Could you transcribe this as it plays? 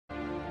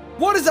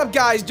What is up,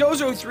 guys?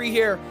 Dozo3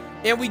 here,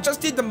 and we just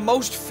did the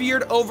most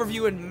feared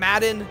overview in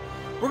Madden.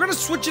 We're gonna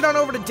switch it on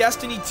over to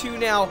Destiny 2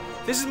 now.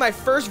 This is my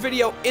first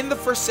video in the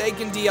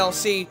Forsaken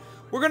DLC.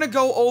 We're gonna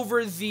go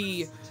over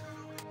the,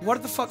 what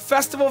the fuck,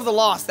 Festival of the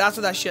Lost. That's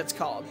what that shit's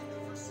called.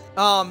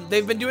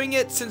 They've been doing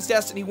it since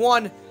Destiny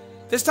 1.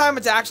 This time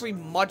it's actually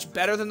much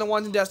better than the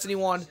ones in Destiny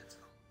 1.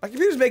 My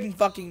computer's making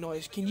fucking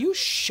noise. Can you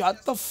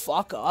shut the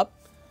fuck up?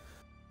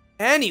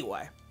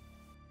 Anyway.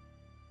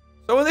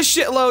 So when this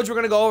shit loads, we're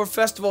going to go over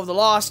Festival of the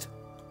Lost.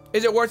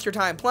 Is it worth your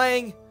time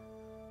playing?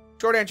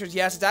 Short answer is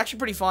yes. It's actually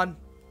pretty fun.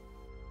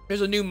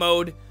 There's a new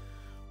mode,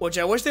 which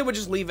I wish they would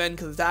just leave in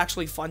because it's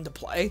actually fun to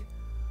play.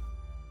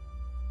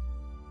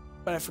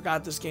 But I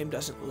forgot this game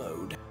doesn't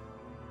load.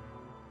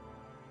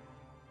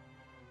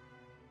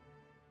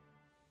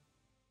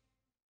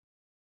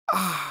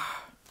 Can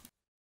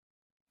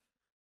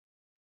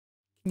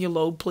you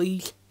load,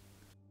 please?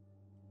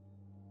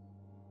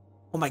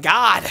 Oh my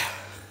god.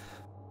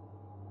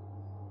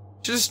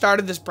 Should have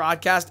started this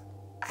broadcast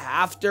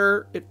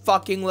after it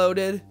fucking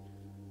loaded.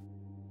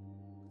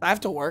 I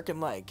have to work in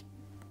like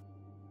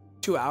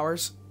 2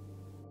 hours.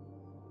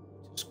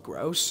 It's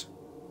gross.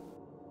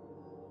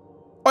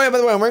 Oh yeah, by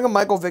the way, I'm wearing a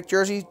Michael Vick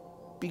jersey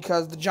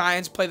because the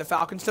Giants play the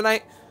Falcons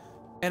tonight.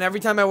 And every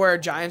time I wear a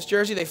Giants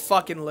jersey, they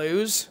fucking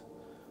lose.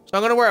 So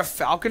I'm going to wear a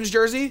Falcons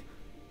jersey.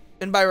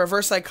 And by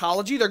reverse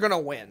psychology, they're going to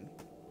win.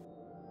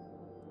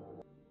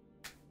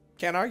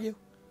 Can't argue.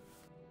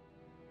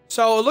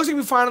 So it looks like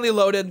we finally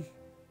loaded.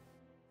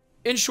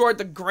 In short,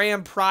 the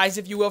grand prize,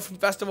 if you will, from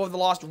Festival of the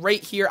Lost,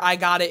 right here, I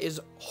got it,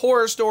 is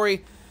Horror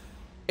Story.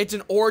 It's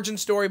an origin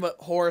story, but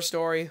horror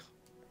story.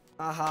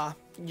 Aha,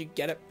 you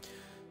get it.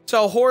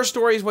 So Horror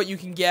Story is what you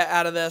can get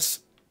out of this.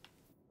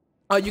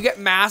 You get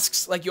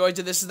masks, like you always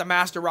did. This is the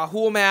Master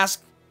Rahul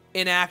mask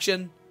in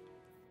action.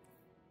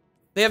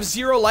 They have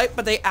 0 light,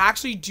 but they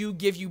actually do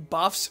give you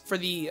buffs for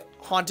the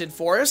Haunted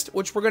Forest,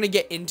 which we're going to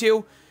get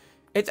into.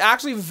 It's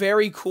actually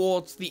very cool.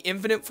 It's the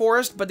Infinite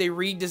Forest, but they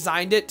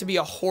redesigned it to be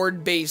a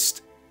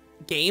horde-based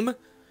game.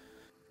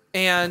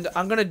 And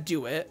I'm going to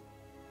do it.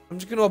 I'm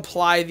just going to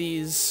apply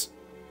these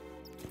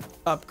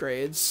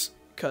upgrades,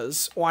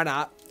 because why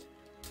not?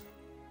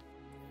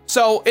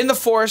 So, in the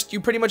forest,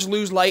 you pretty much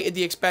lose light at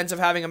the expense of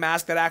having a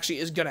mask that actually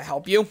is going to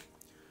help you.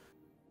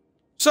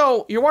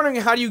 So, you're wondering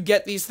how do you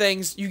get these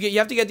things? You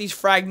have to get these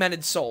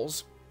fragmented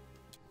souls.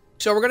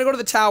 So, we're going to go to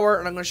the tower,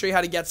 and I'm going to show you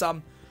how to get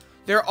some.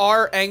 There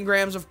are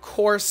engrams, of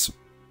course,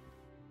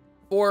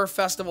 for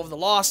Festival of the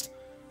Lost.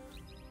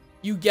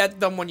 You get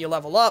them when you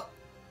level up.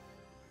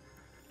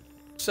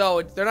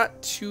 So, they're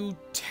not too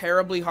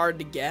terribly hard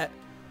to get.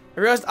 I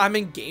realized I'm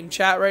in game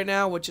chat right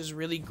now, which is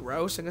really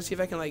gross. I'm going to see if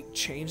I can, like,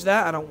 change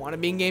that. I don't want to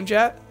be in game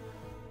chat.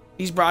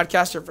 These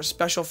broadcasts are for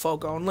special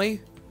folk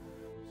only.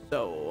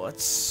 So,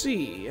 let's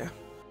see.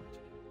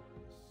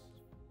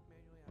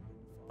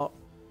 Oh.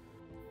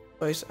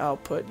 Voice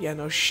output. Yeah,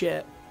 no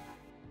shit.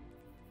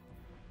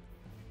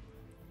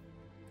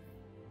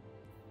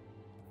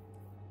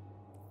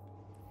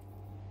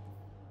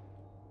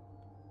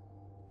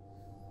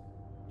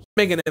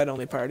 Making it an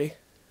only party.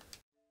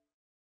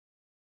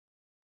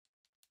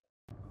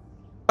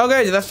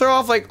 Okay, did that throw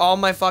off like all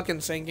my fucking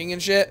syncing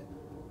and shit?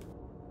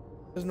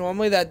 Because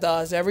normally that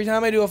does. Every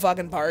time I do a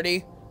fucking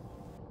party.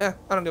 I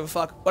don't give a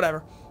fuck.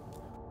 Whatever.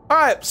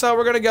 Alright, so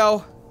we're gonna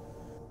go.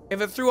 If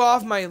it threw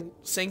off my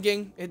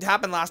syncing, it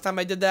happened last time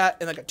I did that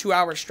in like a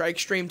 2-hour strike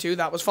stream too.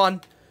 That was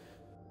fun.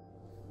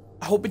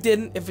 I hope it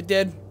didn't. If it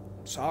did,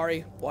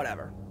 sorry.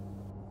 Whatever.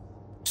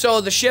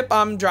 So the ship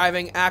I'm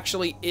driving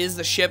actually is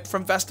the ship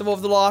from Festival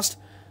of the Lost.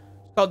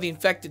 It's called the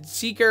Infected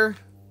Seeker.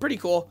 Pretty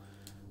cool.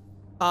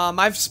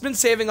 I've been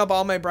saving up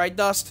all my Bright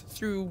Dust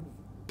through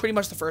pretty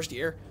much the first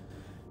year.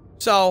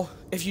 So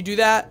if you do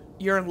that,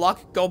 you're in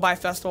luck. Go buy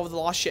Festival of the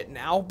Lost shit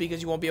now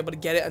because you won't be able to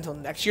get it until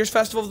next year's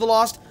Festival of the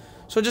Lost.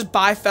 So just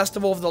buy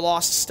Festival of the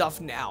Lost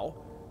stuff now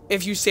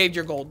if you saved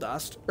your gold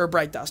dust or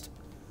Bright Dust.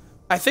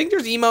 I think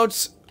there's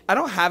emotes. I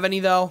don't have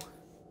any though.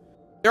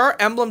 There are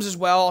emblems as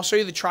well. I'll show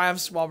you the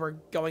triumphs while we're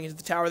going into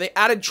the tower. They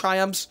added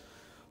triumphs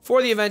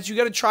for the events. You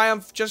get a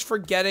triumph just for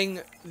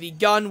getting the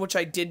gun, which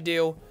I did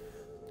do.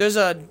 There's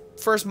a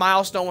first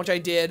milestone, which I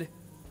did.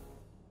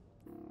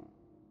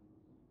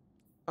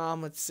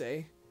 Let's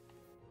see.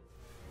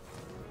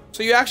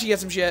 So you actually get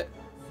some shit.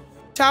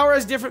 Tower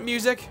has different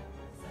music.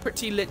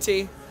 Pretty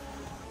litty.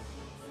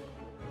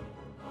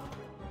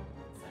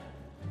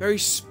 Very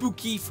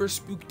spooky for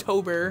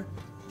Spooktober.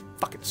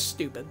 Fucking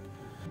stupid.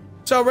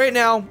 So right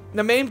now,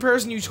 the main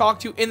person you talk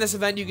to in this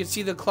event, you can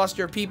see the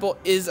cluster of people,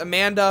 is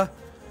Amanda.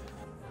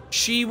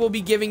 She will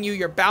be giving you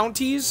your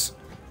bounties.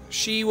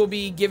 She will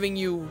be giving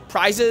you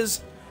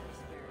prizes.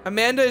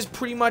 Amanda is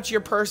pretty much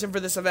your person for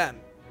this event.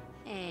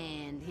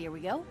 And here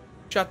we go.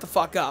 Shut the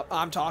fuck up.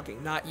 I'm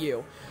talking, not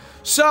you.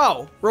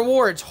 So,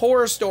 rewards,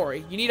 Horror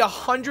Story. You need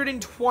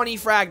 120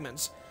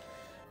 fragments.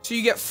 So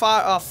you get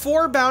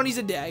 4 bounties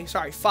a day.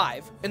 Sorry,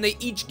 5. And they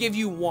each give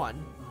you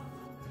 1.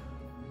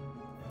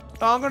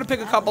 I'm going to pick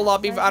a couple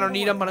up. Even I don't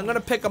need them, but I'm going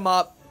to pick them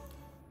up.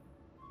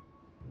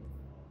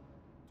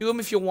 Do them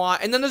if you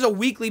want. And then there's a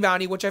weekly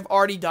bounty, which I've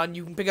already done.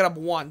 You can pick it up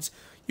once.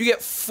 You get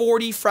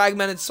 40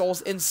 fragmented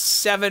souls and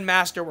 7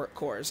 masterwork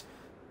cores.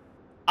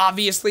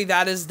 Obviously,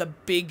 that is the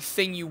big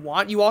thing you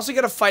want. You also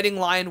get a fighting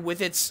lion with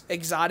its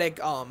exotic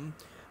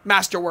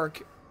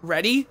masterwork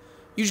ready.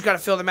 You just got to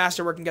fill the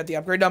masterwork and get the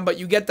upgrade done. But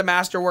you get the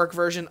masterwork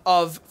version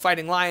of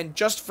fighting lion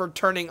just for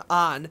turning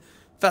on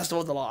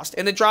Festival of the Lost.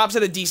 And it drops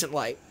at a decent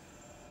light.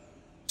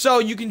 So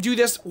you can do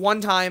this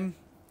one time.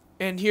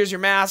 And here's your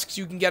masks.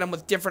 You can get them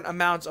with different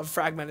amounts of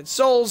fragmented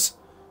souls.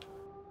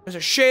 There's a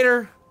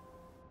shader.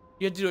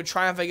 You have to do a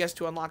triumph, I guess,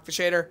 to unlock the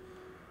shader.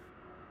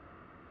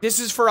 This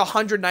is for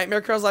 100 nightmare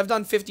kills. I've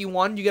done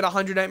 51. You get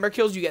 100 nightmare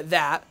kills. You get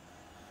that.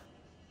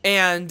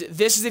 And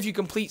this is if you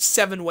complete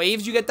 7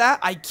 waves. You get that.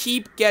 I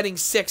keep getting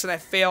 6 and I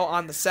fail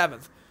on the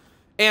 7th.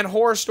 And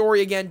Horror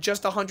Story, again,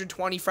 just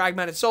 120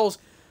 fragmented souls.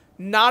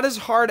 Not as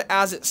hard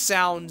as it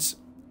sounds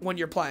when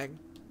you're playing.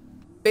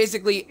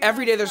 Basically,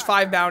 every day there's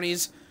 5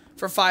 bounties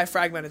for 5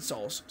 fragmented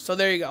souls. So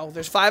there you go.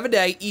 There's 5 a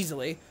day,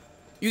 easily.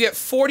 You get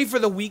 40 for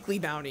the weekly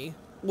bounty,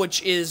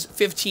 which is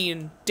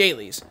 15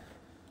 dailies.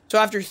 So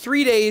after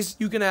 3 days,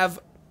 you can have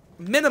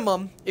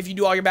minimum, if you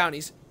do all your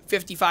bounties,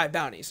 55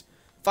 bounties.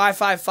 5,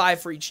 5,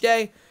 5 for each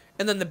day.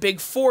 And then the big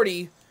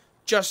 40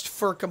 just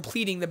for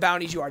completing the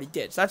bounties you already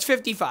did. So that's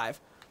 55,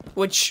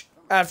 which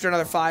after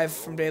another 5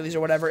 from dailies or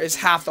whatever is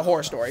half the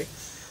Horror Story.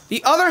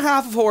 The other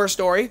half of Horror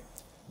Story,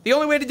 the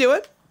only way to do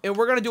it, and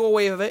we're going to do a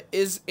wave of it,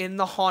 is in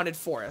the Haunted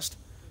Forest.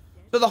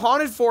 So the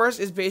Haunted Forest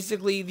is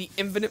basically the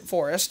Infinite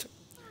Forest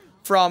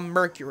from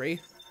Mercury.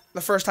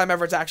 The first time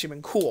ever it's actually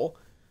been cool.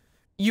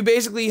 You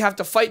basically have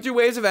to fight through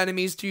waves of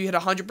enemies till you hit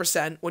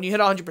 100%. When you hit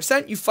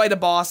 100%, you fight a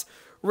boss.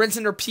 Rinse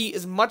and repeat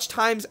as much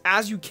times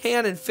as you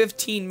can in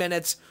 15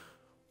 minutes.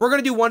 We're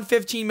going to do one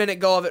 15-minute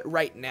go of it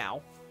right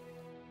now.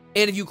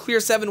 And if you clear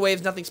 7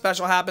 waves, nothing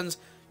special happens.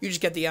 You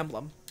just get the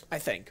emblem, I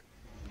think.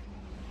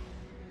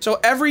 So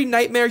every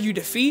nightmare you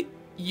defeat,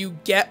 you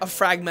get a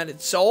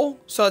fragmented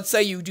soul. So let's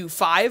say you do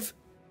 5.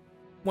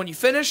 When you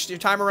finish, your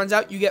timer runs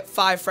out, you get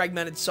 5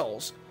 fragmented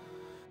souls.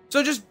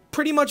 So just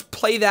pretty much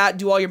play that,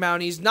 do all your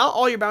bounties. Not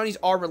all your bounties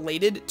are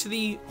related to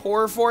the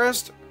Horror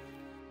Forest.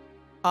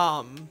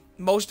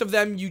 Most of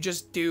them you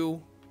just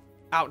do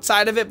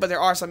outside of it, but there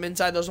are some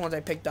inside. Those ones I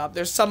picked up.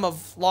 There's some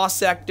of Lost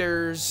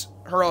Sectors,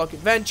 Heroic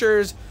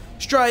Adventures,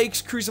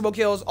 Strikes, Crucible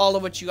Kills, all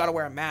of which you gotta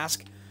wear a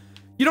mask.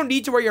 You don't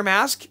need to wear your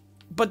mask,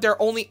 but they're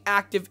only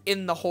active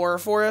in the Horror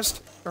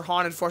Forest, or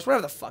Haunted Forest,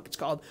 whatever the fuck it's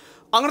called.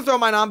 I'm gonna throw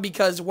mine on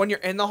because when you're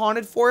in the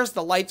Haunted Forest,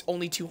 the light's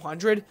only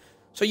 200.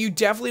 So you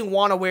definitely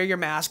want to wear your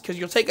mask because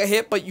you'll take a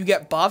hit, but you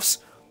get buffs.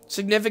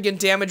 Significant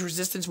damage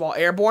resistance while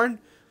airborne.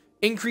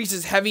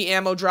 Increases heavy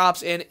ammo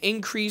drops and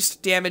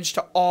increased damage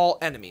to all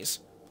enemies.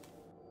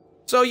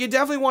 So you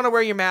definitely want to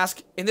wear your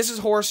mask. And this is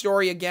Horror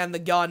Story again, the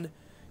gun.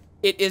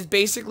 It is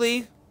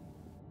basically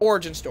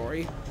Origin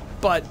Story,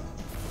 but,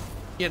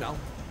 you know,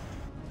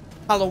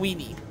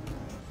 Halloween-y.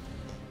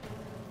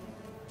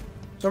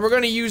 So we're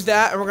going to use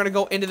that and we're going to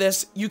go into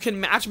this. You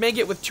can matchmake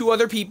it with 2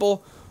 other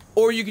people.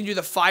 Or you can do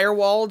the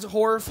Firewalled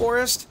Horror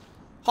Forest.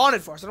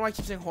 Haunted Forest. I don't know why I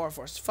keep saying Horror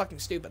Forest. It's fucking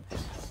stupid.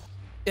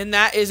 And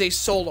that is a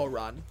solo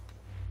run.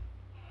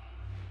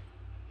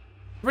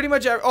 Pretty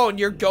much oh, and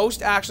your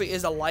ghost actually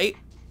is a light.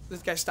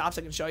 This guy stops,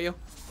 I can show you.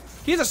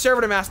 He has a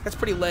servitor mask. That's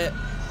pretty lit.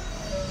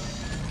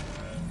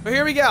 But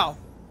here we go.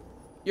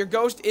 Your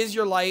ghost is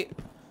your light.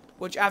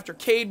 Which after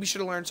Cade we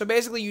should have learned. So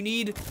basically you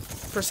need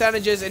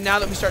percentages. And now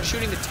that we start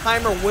shooting, the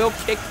timer will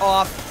kick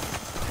off.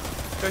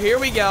 So here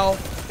we go.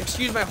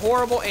 Excuse my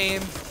horrible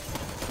aim.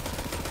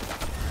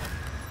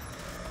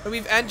 So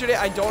we've entered it.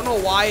 I don't know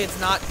why it's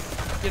not,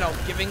 you know,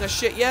 giving us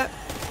shit yet.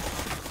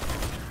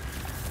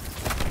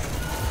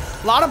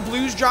 A lot of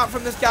blues drop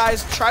from this,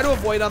 guys. Try to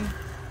avoid them.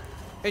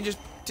 And just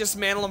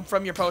dismantle them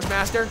from your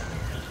postmaster.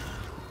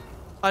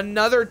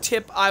 Another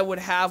tip I would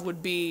have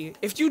would be,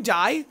 if you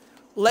die,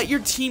 let your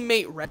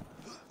teammate res.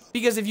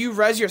 Because if you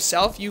res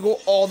yourself, you go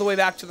all the way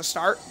back to the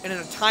start. And in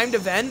a timed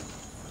event,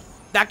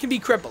 that can be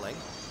crippling.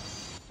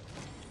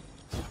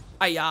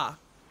 Ayah.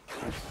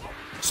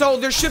 So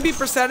there should be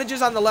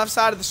percentages on the left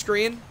side of the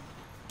screen.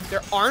 There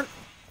aren't.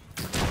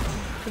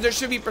 But there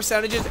should be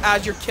percentages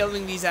as you're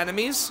killing these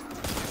enemies.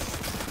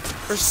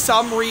 For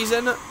some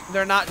reason,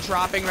 they're not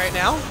dropping right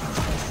now.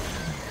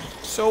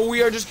 So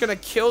we are just going to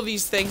kill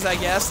these things, I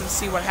guess, and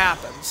see what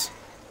happens.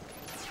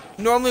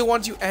 Normally,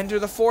 once you enter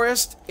the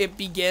forest, it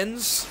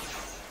begins.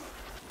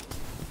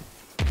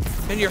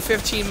 And your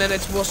 15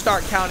 minutes will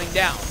start counting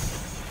down.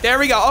 There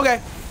we go. Okay.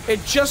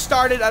 It just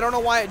started. I don't know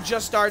why it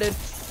just started.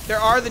 There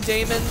are the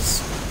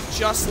daemons,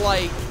 just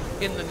like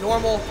in the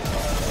normal.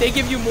 They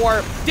give you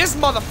more. This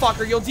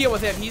motherfucker, you'll deal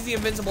with him. He's the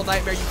invincible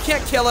nightmare. You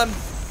can't kill him.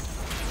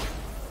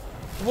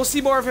 We'll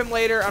see more of him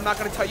later. I'm not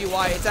going to tell you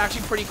why. It's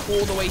actually pretty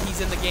cool the way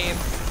he's in the game.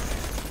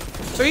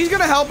 So he's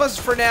going to help us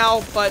for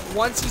now, but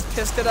once he's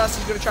pissed at us,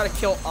 he's going to try to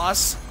kill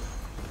us.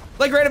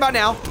 Like right about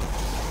now.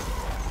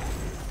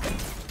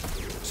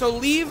 So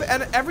leave,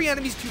 and every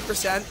enemy's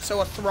 2%,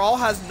 so a Thrall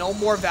has no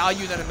more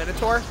value than a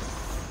Minotaur.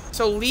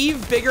 So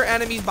leave bigger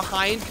enemies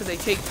behind because they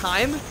take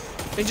time.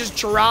 and just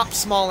drop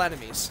small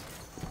enemies.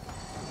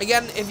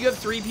 Again, if you have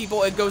 3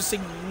 people, it goes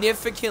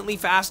significantly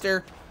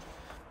faster.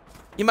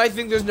 You might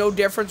think there's no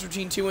difference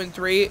between 2 and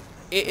 3.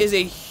 It is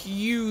a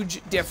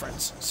huge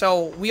difference.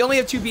 So we only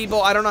have 2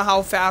 people. I don't know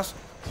how fast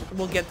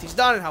we'll get these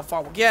done and how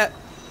far we'll get.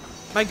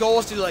 My goal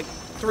is to do like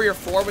 3 or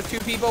 4 with 2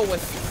 people.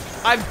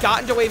 I've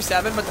gotten to wave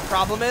 7, but the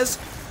problem is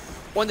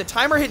when the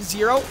timer hits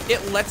 0,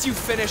 it lets you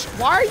finish.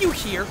 Why are you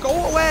here? Go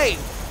away.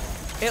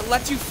 It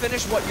lets you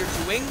finish what you're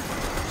doing.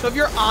 So if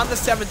you're on the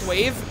 7th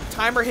wave,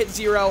 timer hits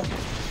 0,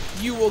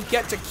 you will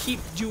get to keep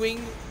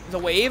doing the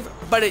wave,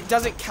 but it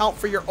doesn't count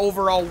for your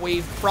overall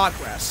wave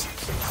progress,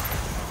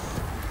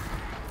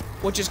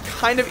 which is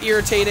kind of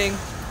irritating.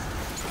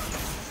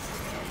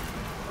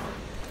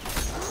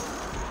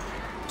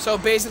 So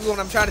basically what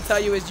I'm trying to tell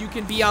you is you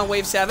can be on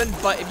wave 7,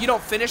 but if you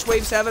don't finish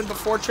wave 7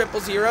 before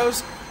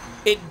 000s,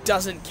 it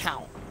doesn't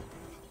count.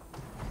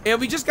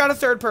 And we just got a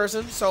 3rd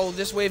person, so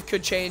this wave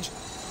could change.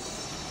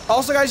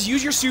 Also, guys,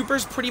 use your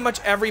supers pretty much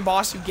every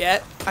boss you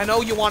get. I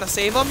know you want to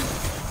save them,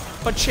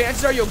 but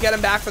chances are you'll get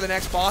them back for the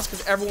next boss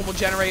because everyone will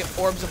generate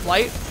orbs of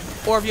light.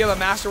 Or if you have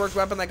a Masterworks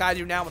weapon like I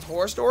do now with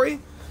Horror Story,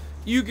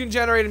 you can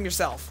generate them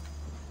yourself.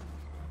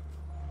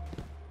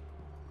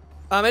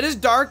 It is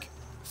dark.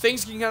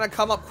 Things can kind of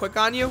come up quick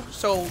on you,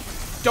 so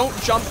don't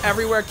jump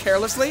everywhere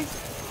carelessly.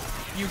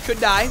 You could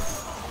die.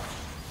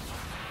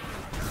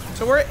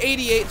 So we're at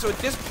 88, so at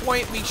this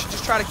point, we should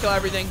just try to kill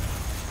everything.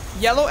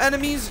 Yellow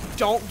enemies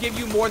don't give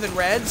you more than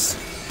reds.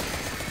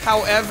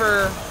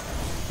 However,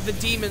 the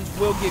demons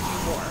will give you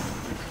more.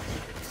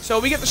 So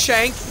we get the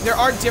Shank. There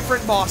are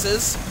different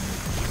bosses.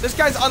 This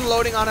guy's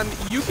unloading on him.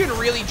 You can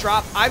really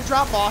drop. I've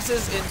dropped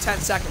bosses in 10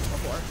 seconds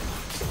before.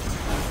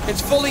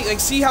 It's fully, like,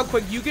 see how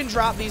quick you can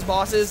drop these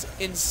bosses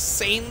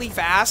insanely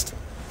fast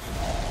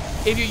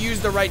if you use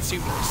the right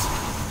supers.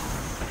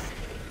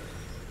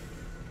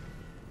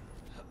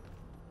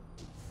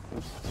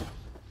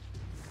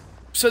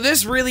 So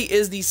this really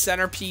is the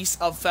centerpiece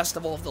of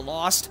Festival of the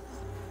Lost.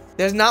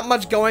 There's not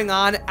much going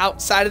on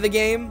outside of the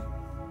game,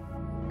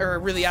 or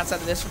really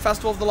outside of this for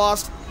Festival of the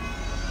Lost.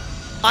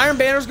 Iron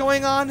Banner's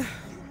going on.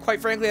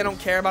 Quite frankly, I don't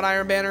care about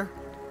Iron Banner.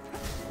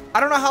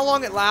 I don't know how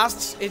long it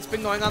lasts. It's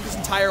been going on this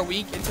entire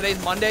week, and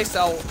today's Monday,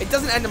 so it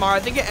doesn't end tomorrow. I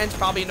think it ends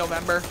probably in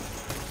November.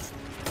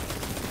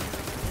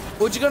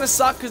 Which is going to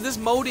suck, because this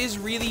mode is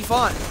really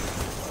fun.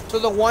 So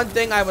the one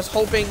thing I was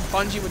hoping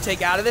Bungie would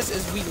take out of this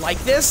is we like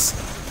this.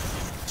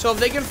 So if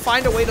they can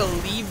find a way to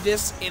leave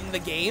this in the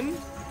game,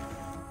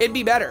 it'd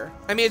be better.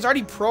 I mean, it's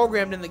already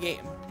programmed in the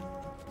game.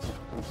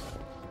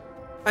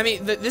 I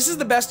mean, this is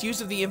the best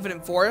use of the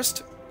Infinite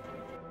Forest.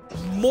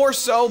 More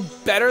so,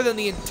 better than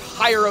the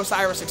entire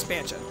Osiris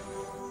expansion.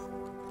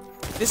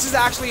 This is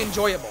actually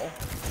enjoyable.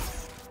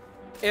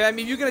 And I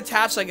mean, you can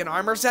attach like an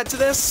armor set to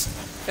this,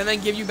 and then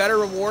give you better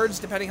rewards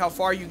depending how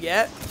far you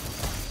get.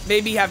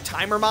 Maybe have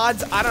timer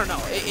mods. I don't know.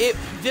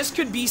 This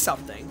could be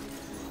something.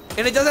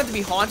 And it doesn't have to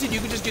be haunted. You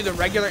can just do the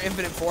regular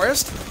Infinite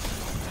Forest.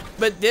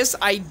 But this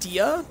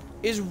idea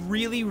is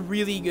really,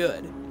 really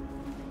good.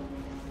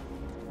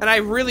 And I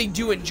really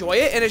do enjoy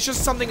it, and it's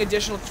just something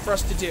additional for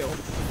us to do.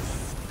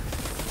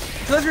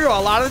 Let's be real,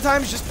 a lot of the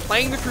times just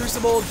playing the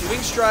Crucible, doing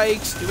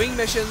strikes, doing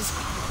missions,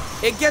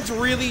 it gets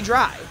really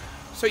dry.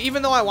 So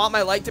even though I want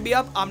my light to be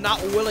up, I'm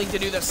not willing to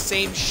do the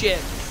same shit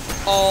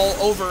all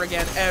over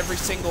again every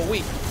single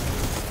week.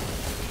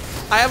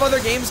 I have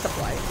other games to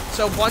play.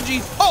 So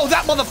Bungie, oh,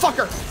 that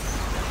motherfucker!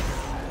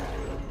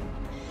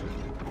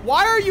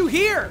 Why are you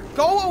here?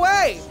 Go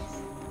away!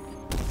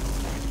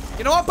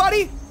 You know what,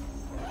 buddy?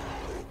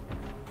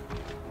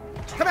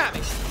 Come at me.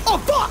 Oh,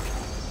 fuck!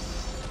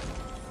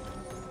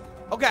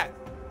 Okay.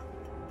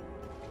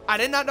 I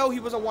did not know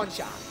he was a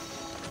one-shot.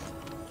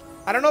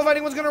 I don't know if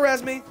anyone's gonna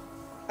res me.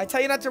 I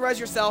tell you not to res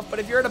yourself, but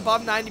if you're at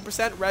above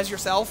 90%, res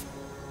yourself.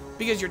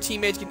 Because your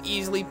teammates can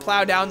easily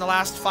plow down the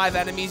last 5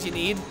 enemies you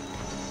need.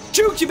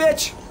 Juke you,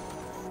 bitch!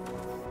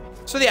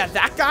 So yeah,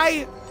 that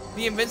guy,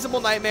 the Invincible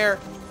Nightmare,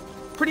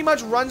 pretty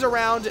much runs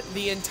around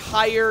the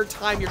entire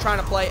time you're trying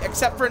to play,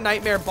 except for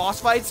Nightmare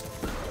boss fights.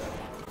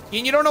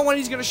 And you don't know when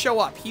he's gonna show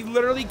up. He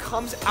literally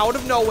comes out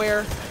of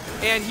nowhere,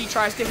 and he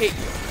tries to hit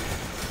you.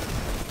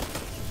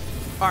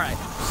 Alright,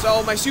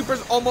 so my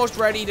super's almost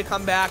ready to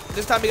come back.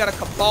 This time we got a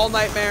Cabal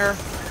Nightmare.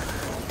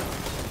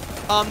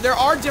 There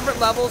are different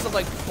levels of,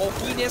 like,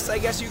 bulkiness, I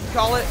guess you could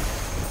call it.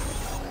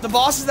 The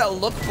bosses that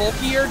look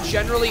bulkier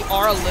generally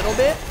are a little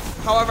bit.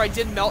 However, I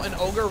did melt an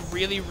Ogre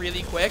really,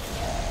 really quick.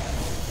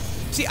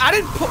 See, I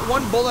didn't put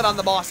one bullet on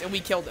the boss and we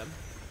killed him.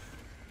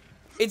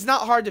 It's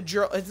not hard to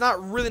drill. It's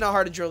really not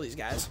hard to drill these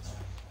guys.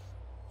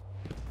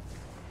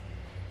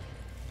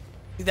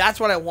 That's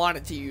what I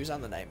wanted to use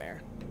on the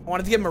Nightmare. I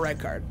wanted to give him a red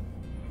card.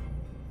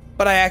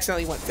 But I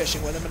accidentally went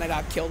fishing with him and I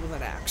got killed with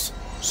an axe.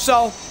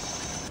 So,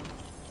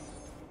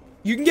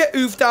 you can get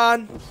oofed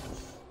on.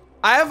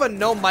 I have a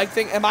no mic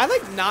thing. Am I,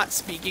 like, not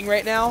speaking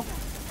right now?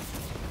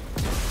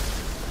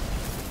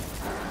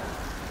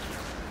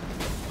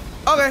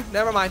 Okay,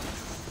 never mind.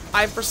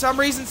 I, for some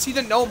reason, see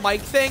the no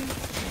mic thing,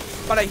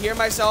 but I hear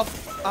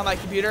myself on my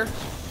computer.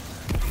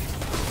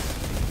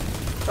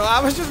 So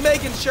I was just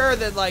making sure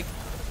that, like,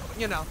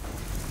 you know,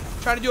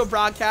 trying to do a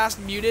broadcast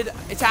muted.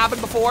 It's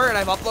happened before, and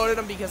I've uploaded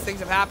them because things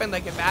have happened,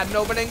 like in Madden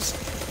openings.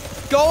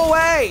 Go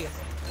away!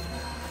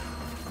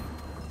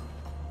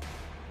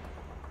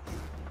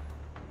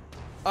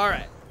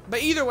 Alright.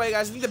 But either way,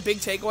 guys, I think the big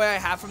takeaway I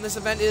have from this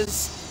event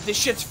is this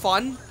shit's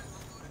fun.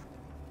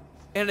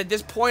 And at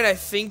this point, I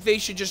think they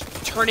should just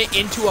turn it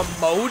into a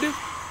mode.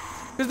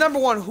 Because number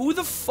one, who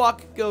the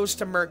fuck goes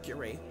to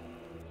Mercury?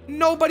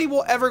 Nobody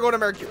will ever go to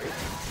Mercury.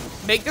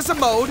 Make this a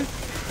mode.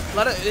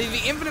 Let it,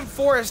 the Infinite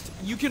Forest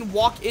you can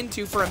walk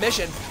into for a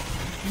mission.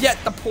 Yet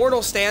the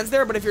portal stands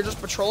there, but if you're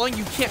just patrolling,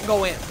 you can't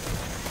go in.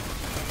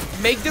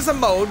 Make this a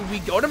mode. We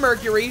go to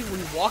Mercury, we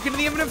walk into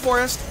the Infinite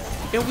Forest,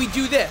 and we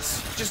do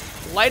this. Just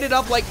light it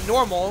up like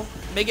normal.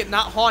 Make it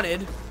not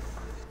haunted.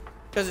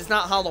 Because it's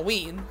not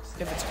Halloween.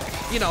 If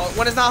it's, you know,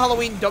 when it's not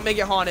Halloween, don't make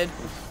it haunted.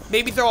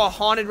 Maybe throw a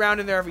haunted round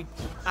in there every,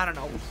 I don't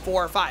know,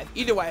 4 or 5.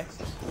 Either way.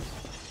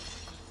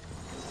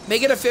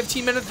 Make it a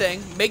 15-minute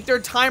thing. Make their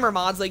timer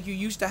mods like you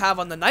used to have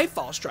on the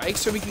Nightfall Strike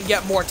so we can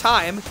get more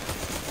time.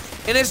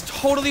 And it's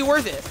totally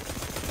worth it.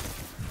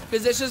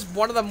 Because this is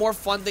one of the more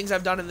fun things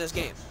I've done in this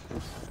game.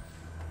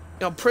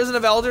 You know, Prison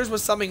of Elders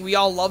was something we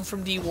all loved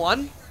from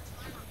D1.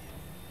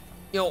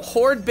 You know,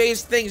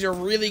 horde-based things are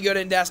really good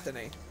in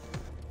Destiny.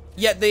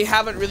 Yet they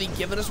haven't really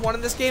given us one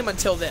in this game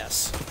until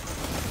this.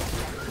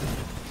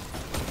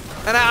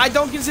 And I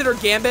don't consider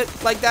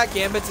Gambit like that.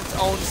 Gambit's its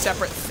own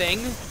separate thing.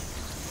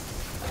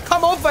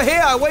 Come over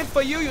here, I wait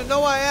for you, you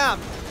know I am.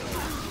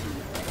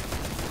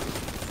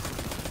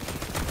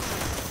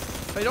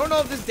 I don't know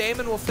if this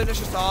Daemon will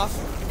finish us off.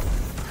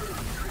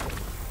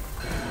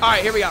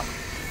 Alright, here we go.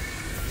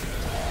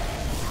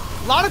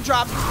 A lot of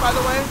drops, by the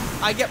way.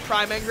 I get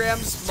prime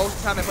engrams most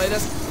of the time I play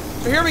this.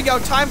 So here we go,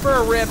 time for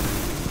a rip.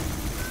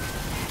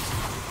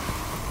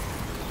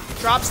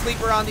 Drop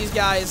sleeper on these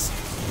guys.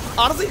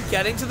 Honestly,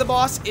 getting to the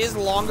boss is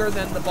longer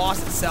than the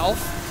boss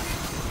itself.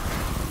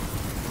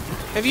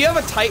 If you have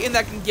a Titan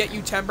that can get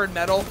you tempered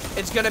metal,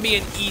 it's gonna be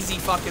an easy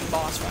fucking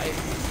boss fight.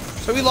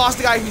 So we lost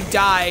the guy who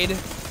died.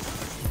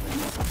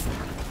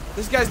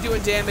 This guy's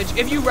doing damage.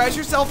 If you res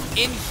yourself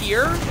in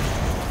here,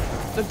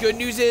 the good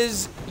news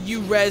is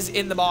you res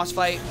in the boss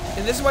fight.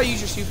 And this is why I use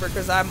your super,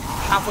 because I'm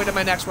halfway to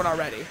my next one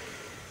already.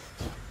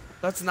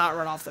 Let's not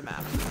run off the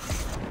map.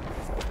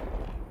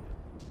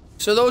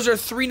 So those are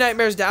 3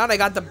 nightmares down. I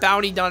got the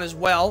bounty done as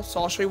well.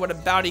 So I'll show you what a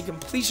bounty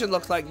completion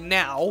looks like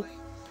now.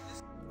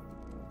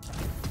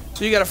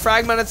 So you got a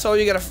fragmented soul.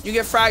 You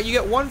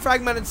get 1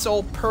 fragmented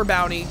soul per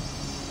bounty.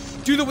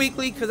 Do the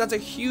weekly because that's a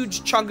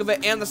huge chunk of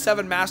it, and the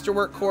 7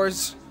 masterwork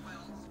cores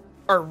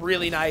are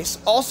really nice.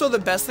 Also, the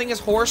best thing is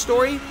Horror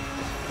Story.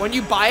 When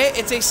you buy it,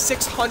 it's a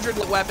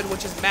 600 weapon,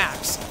 which is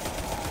max.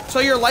 So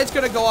your light's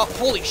gonna go up.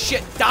 Holy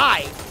shit!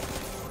 Die.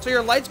 So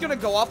your light's gonna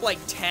go up like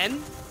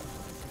 10.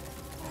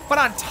 But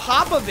on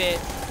top of it,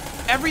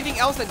 everything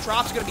else that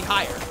drops is going to be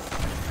higher.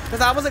 Because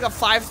I was like a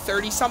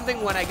 530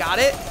 something when I got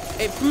it.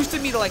 It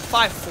boosted me to like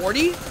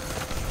 540.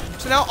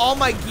 So now all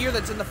my gear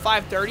that's in the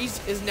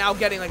 530s is now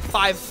getting like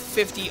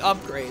 550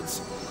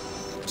 upgrades.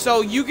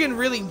 So you can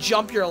really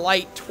jump your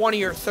light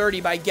 20 or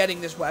 30 by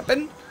getting this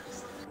weapon.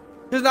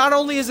 Because not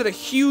only is it a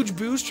huge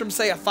boost from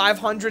say a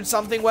 500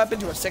 something weapon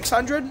to a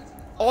 600,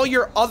 all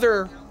your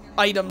other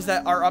items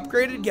that are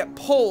upgraded get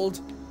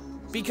pulled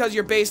because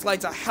your base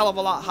light's a hell of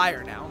a lot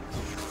higher now.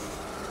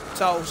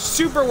 So,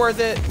 super worth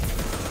it.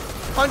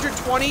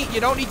 120,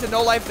 you don't need to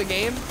no-life the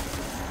game.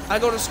 I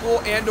go to school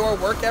and or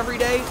work every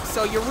day,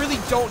 so you really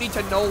don't need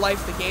to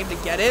no-life the game to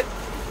get it.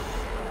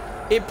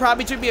 It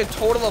probably took me a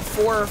total of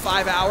 4 or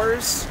 5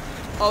 hours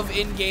of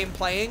in-game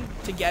playing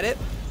to get it.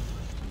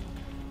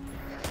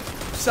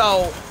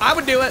 So, I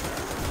would do it.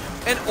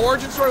 And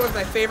Origin Story was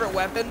my favorite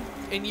weapon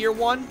in Year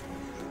 1.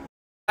 The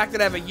fact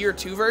that I have a Year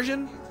 2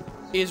 version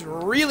is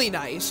really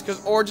nice,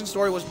 because Origin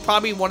Story was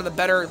probably one of the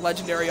better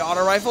legendary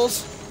auto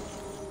rifles.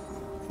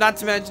 Not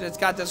to mention, it's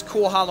got this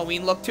cool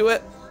Halloween look to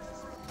it.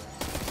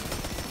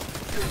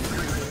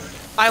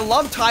 I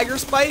love Tiger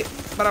Spite,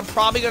 but I'm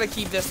probably going to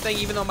keep this thing,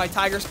 even though my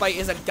Tiger Spite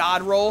is a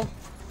god roll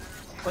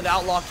with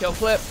Outlaw Kill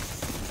Clip.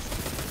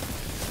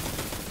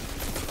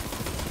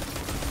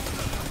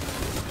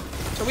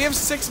 So we have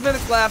 6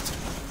 minutes left.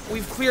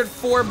 We've cleared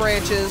 4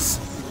 branches.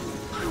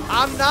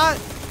 I'm not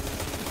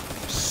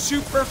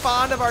super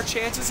fond of our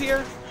chances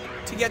here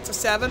to get to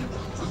 7.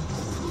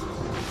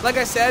 Like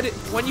I said,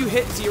 when you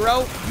hit 0,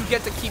 you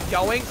get to keep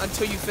going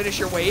until you finish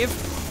your wave,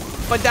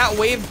 but that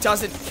wave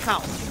doesn't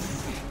count.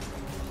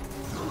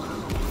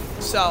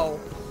 So,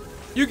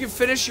 you can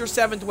finish your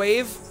 7th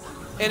wave,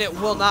 and it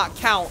will not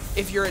count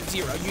if you're at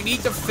 0. You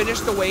need to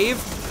finish the wave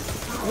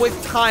with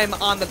time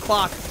on the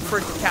clock for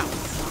it to count.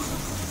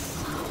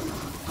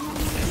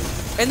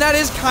 And that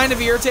is kind of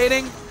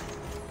irritating,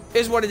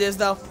 is what it is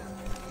though.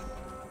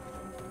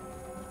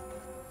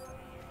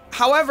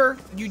 However,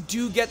 you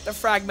do get the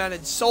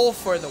fragmented soul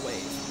for the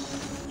wave.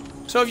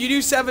 So if you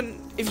do 7,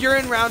 if you're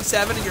in round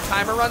 7 and your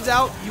timer runs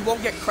out, you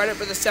won't get credit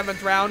for the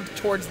 7th round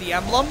towards the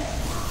emblem,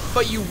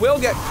 but you will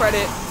get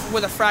credit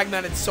with a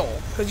fragmented soul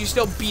because you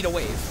still beat a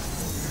wave.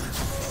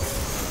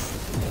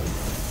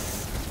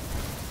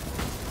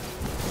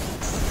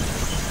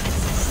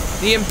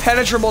 The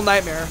impenetrable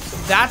nightmare.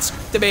 That's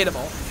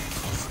debatable.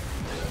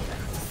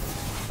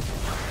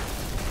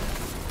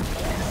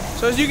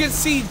 So as you can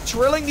see,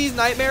 drilling these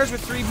nightmares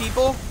with 3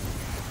 people,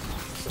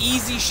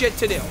 easy shit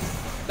to do.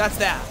 That's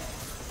that.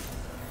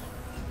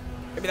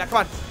 Give me that. Come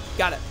on.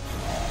 Got it.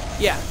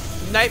 Yeah.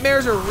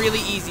 Nightmares are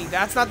really easy.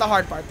 That's not the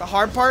hard part. The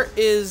hard part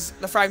is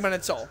the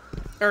fragmented soul.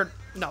 Or,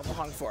 no, the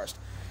haunted forest.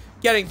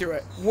 Getting through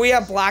it. We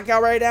have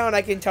blackout right now, and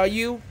I can tell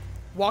you,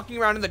 walking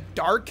around in the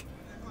dark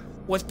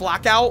with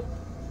blackout,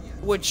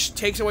 which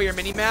takes away your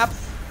mini-map,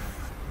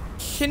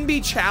 can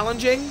be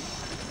challenging.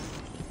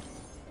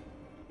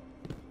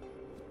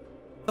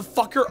 The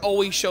fucker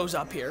always shows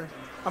up here.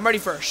 I'm ready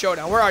for a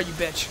showdown. Where are you,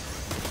 bitch?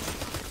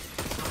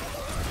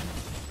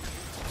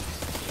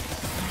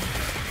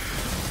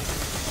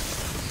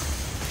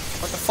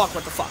 What the fuck?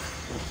 What the fuck?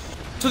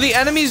 So the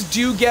enemies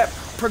do get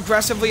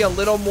progressively a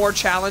little more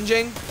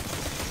challenging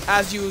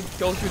as you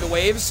go through the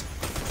waves.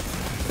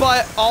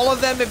 But all of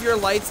them, if your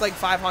light's like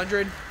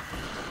 500,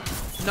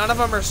 none of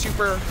them are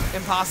super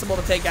impossible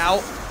to take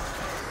out.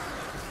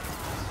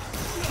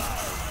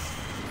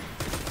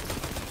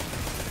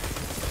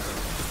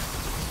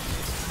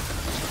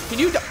 Can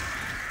you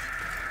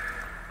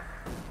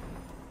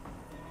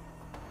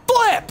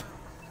flip?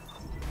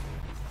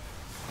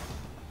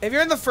 If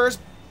you're in the first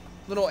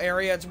little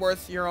area, it's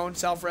worth your own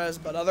self-res,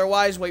 but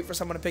otherwise, wait for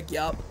someone to pick you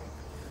up.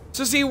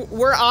 So see,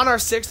 we're on our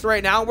 6th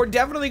right now. We're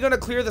definitely going to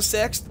clear the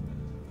 6th,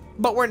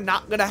 but we're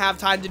not going to have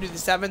time to do the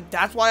 7th.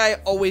 That's why I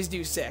always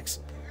do 6.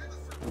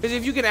 Because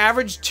if you can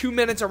average 2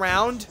 minutes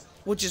around,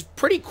 which is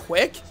pretty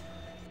quick,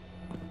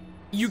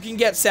 you can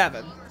get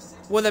 7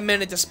 with a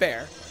minute to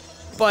spare.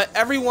 But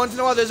every once in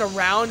a while, there's a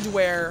round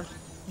where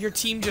your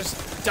team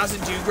just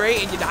doesn't do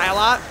great and you die a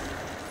lot.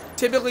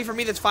 Typically, for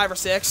me, that's 5 or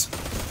 6.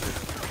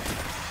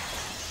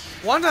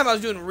 One time I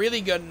was doing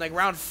really good, and like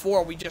round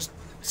 4, we just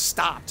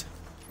stopped.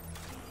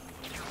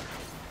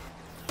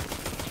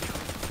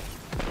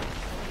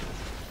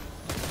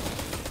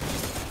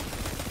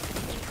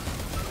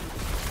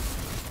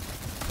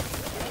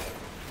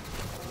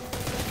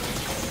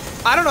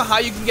 I don't know how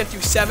you can get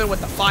through 7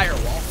 with the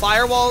firewall.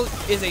 Firewall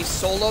is a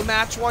solo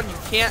match one. You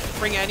can't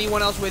bring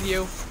anyone else with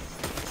you.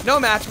 No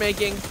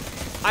matchmaking.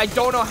 I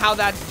don't know how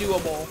that's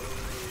doable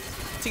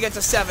to get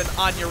to 7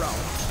 on your own.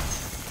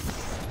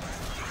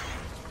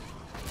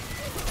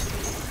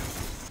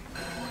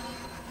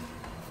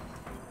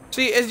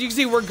 See, as you can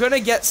see, we're going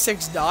to get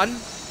 6 done.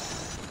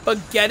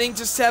 But getting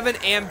to 7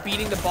 and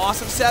beating the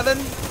boss of 7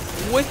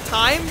 with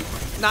time,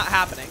 not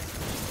happening.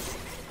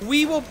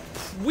 We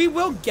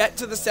will get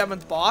to the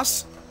 7th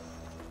boss.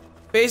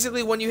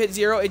 Basically, when you hit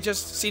 0, it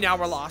just... See, now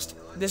we're lost.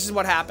 This is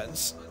what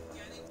happens.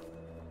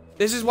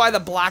 This is why the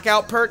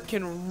blackout perk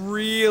can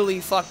really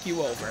fuck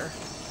you over.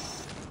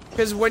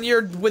 Because when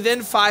you're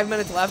within 5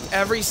 minutes left,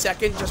 every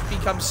second just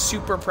becomes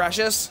super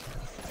precious.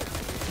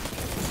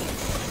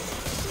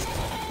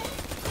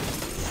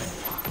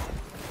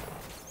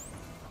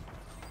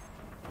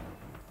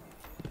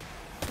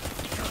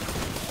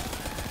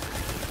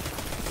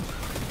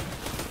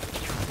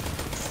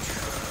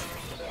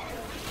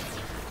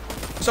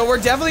 So we're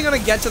definitely going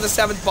to get to the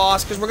 7th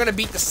boss because we're going to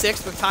beat the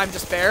 6th with time to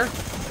spare.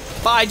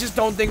 But I just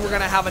don't think we're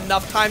going to have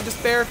enough time to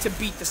spare to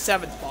beat the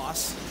 7th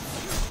boss.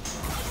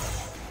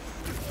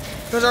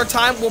 Because our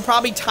time, we'll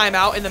probably time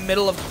out in the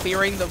middle of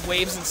clearing the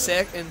waves in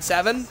 6 and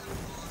 7.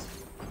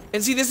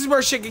 And see, this is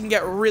where shit can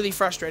get really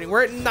frustrating.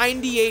 We're at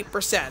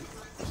 98%.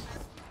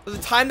 So the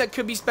time that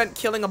could be spent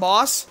killing a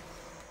boss,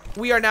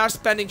 we are now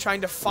spending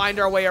trying to find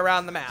our way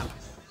around the map.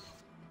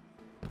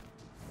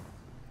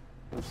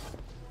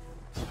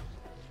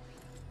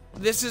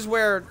 This is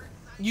where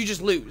you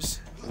just lose.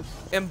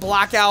 And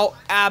blackout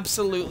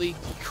absolutely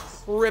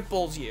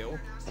cripples you.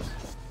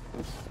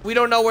 We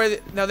don't know where...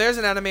 Now, there's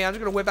an enemy. I'm just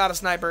going to whip out a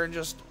sniper and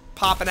just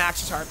pop an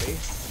Axis Harpy.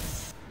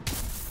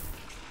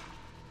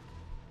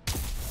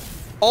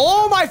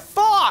 Oh, my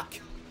fuck!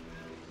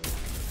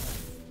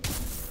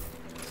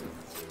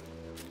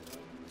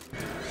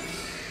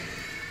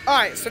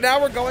 Alright, so now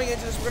we're going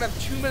into this. We're going to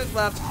have 2 minutes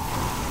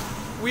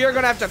left. We are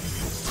going to have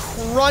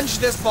to crunch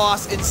this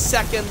boss in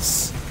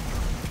seconds.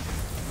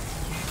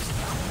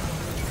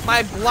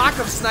 My lack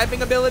of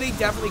sniping ability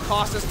definitely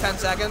cost us 10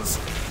 seconds.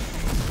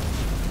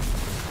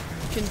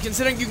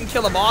 Considering you can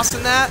kill a boss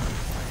in that,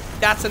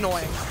 that's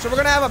annoying. So we're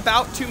going to have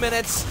about 2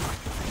 minutes,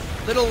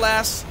 little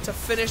less, to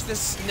finish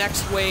this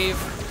next wave.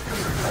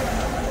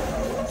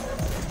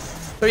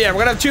 So yeah,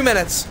 we're going to have 2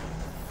 minutes.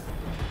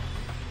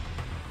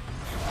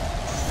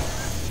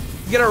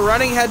 Get a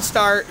running head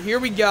start. Here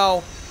we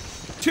go.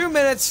 2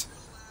 minutes.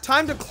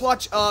 Time to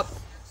clutch up.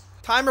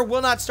 Timer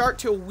will not start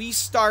till we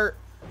start.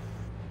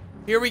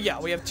 Here we go.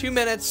 We have 2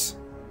 minutes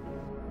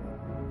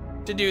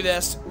to do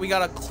this. We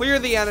gotta clear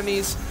the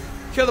enemies,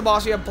 kill the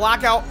boss. We have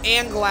blackout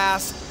and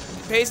glass.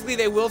 Basically,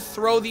 they will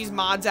throw these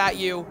mods at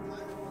you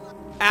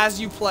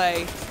as you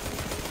play,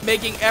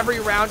 making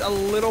every round a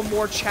little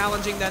more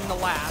challenging than the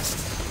last.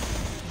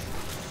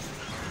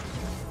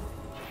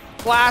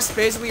 Glass,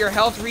 basically your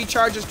health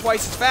recharges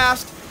twice as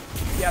fast.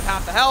 You have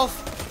half the health.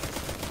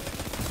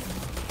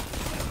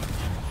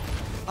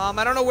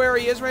 I don't know where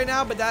he is right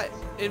now, but that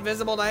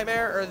invisible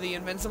nightmare, or the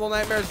invincible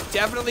nightmare, is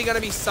definitely going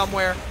to be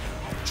somewhere.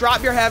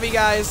 Drop your heavy,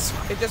 guys.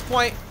 At this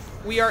point,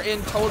 we are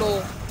in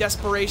total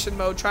desperation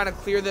mode, trying to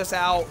clear this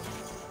out.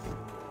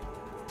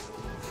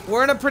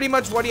 We're in a pretty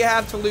much what do you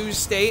have to lose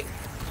state.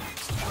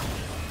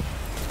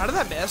 How did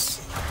that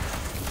miss?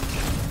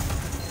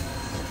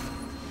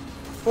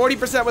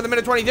 40% with a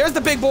minute 20. There's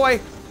the big boy.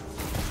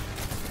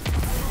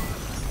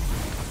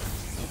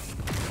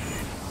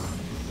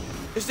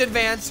 Just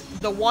advance.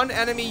 The one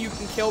enemy you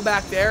can kill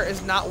back there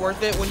is not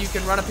worth it when you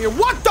can run up here.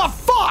 What the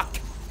fuck?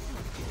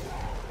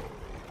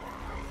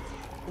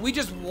 We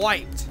just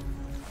wiped.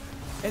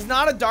 It's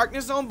not a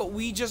darkness zone, but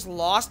we just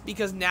lost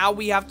because now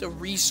we have to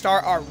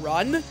restart our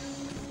run.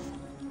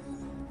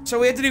 So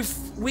we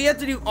had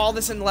to do all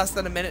this in less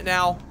than a minute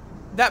now.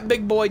 That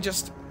big boy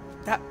just,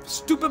 that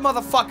stupid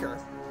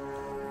motherfucker.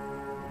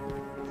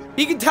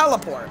 He can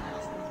teleport,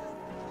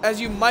 as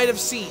you might have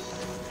seen.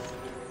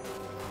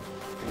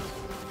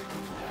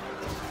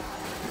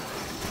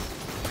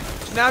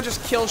 So now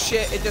just kill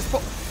shit at this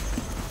point.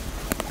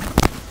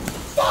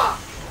 Fuck!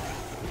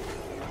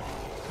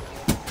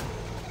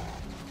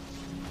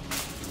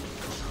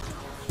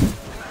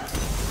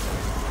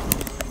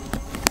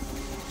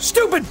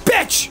 Stupid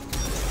bitch!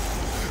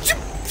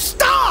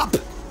 Stop!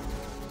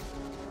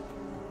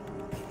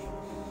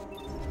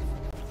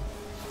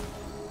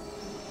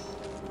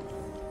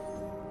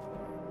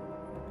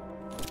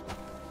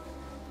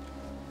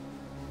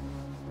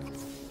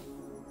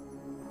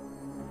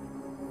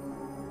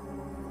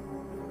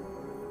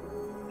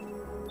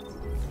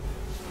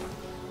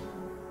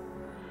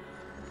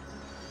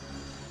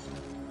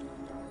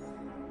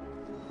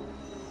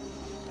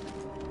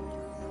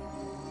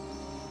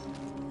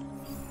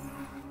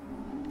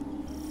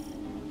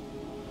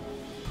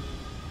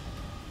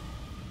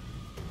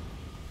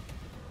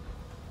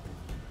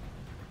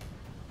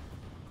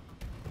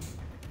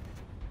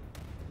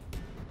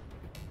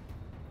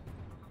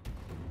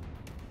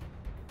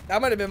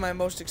 That might have been my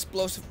most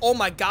explosive. Oh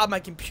my god, my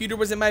computer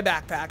was in my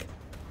backpack.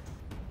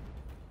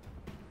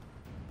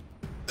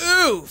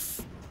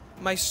 Oof.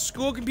 My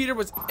school computer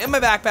was in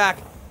my backpack.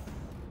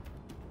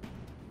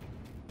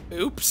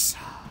 Oops.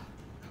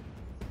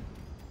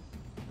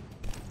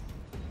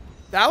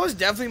 That was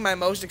definitely my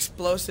most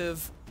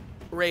explosive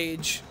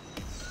rage.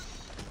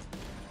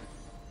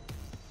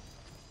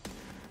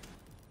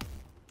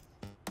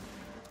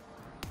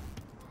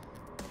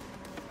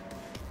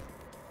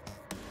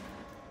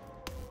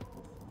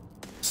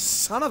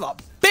 Son of a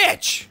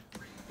bitch!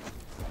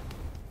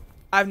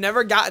 I've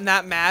never gotten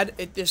that mad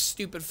at this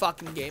stupid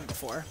fucking game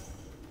before.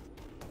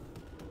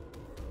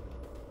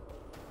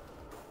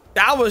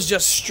 That was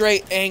just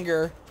straight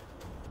anger.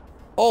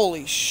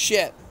 Holy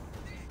shit.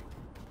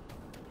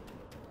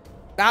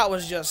 That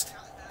was just...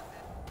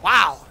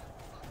 Wow.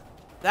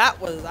 That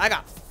was... I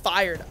got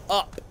fired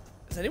up.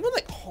 Is anyone,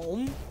 like,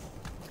 home?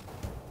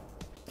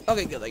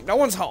 Okay, good. Like, no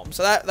one's home.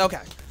 So that...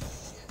 Okay.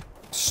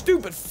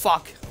 Stupid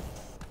fuck.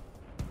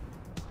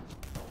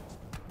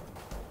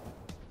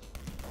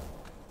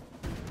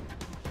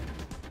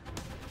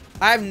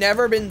 I've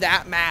never been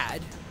that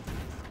mad.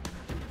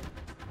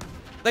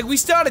 Like, we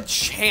still had a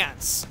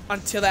chance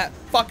until that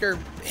fucker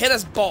hit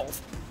us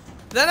both.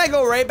 Then I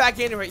go right back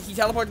into it. He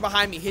teleports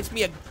behind me, hits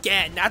me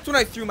again. That's when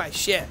I threw my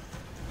shit.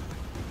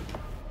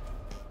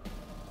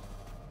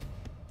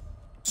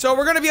 So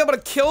we're going to be able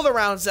to kill the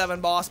round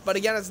 7 boss, but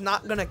again, it's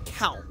not going to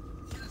count.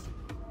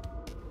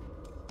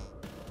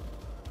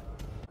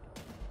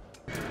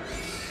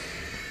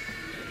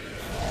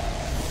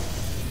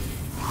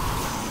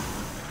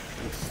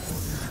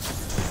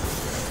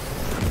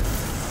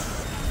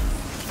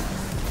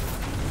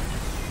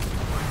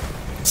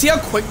 See how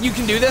quick you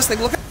can do this? Like,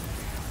 look at...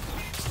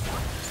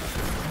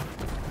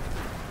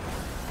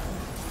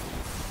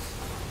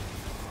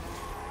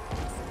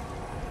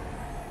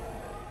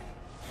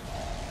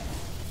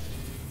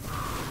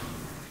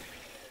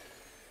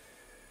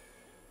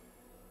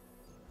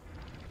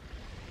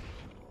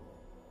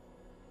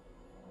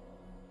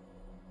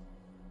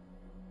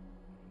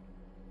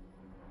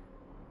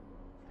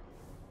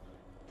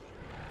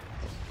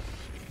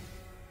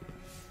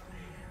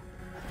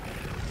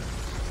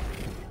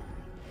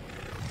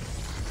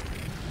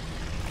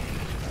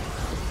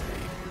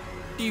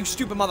 You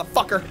stupid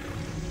motherfucker.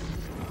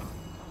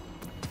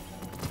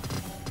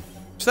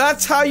 So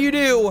that's how you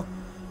do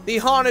the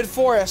Haunted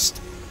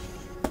Forest.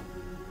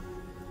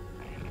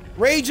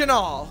 Rage and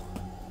all.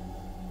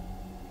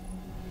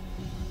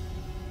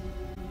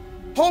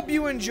 Hope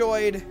you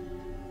enjoyed.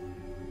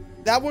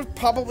 That was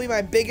probably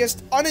my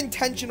biggest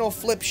unintentional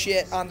flip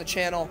shit on the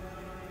channel.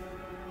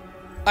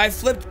 I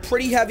flipped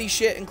pretty heavy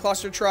shit in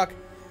Cluster Truck,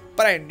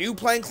 but I knew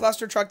playing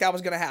Cluster Truck that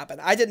was going to happen.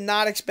 I did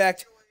not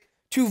expect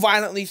to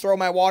violently throw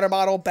my water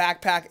bottle,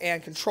 backpack,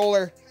 and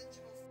controller.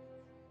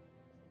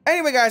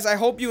 Anyway, guys, I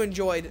hope you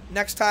enjoyed.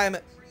 Next time,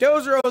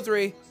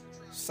 Dozer03,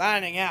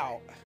 signing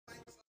out.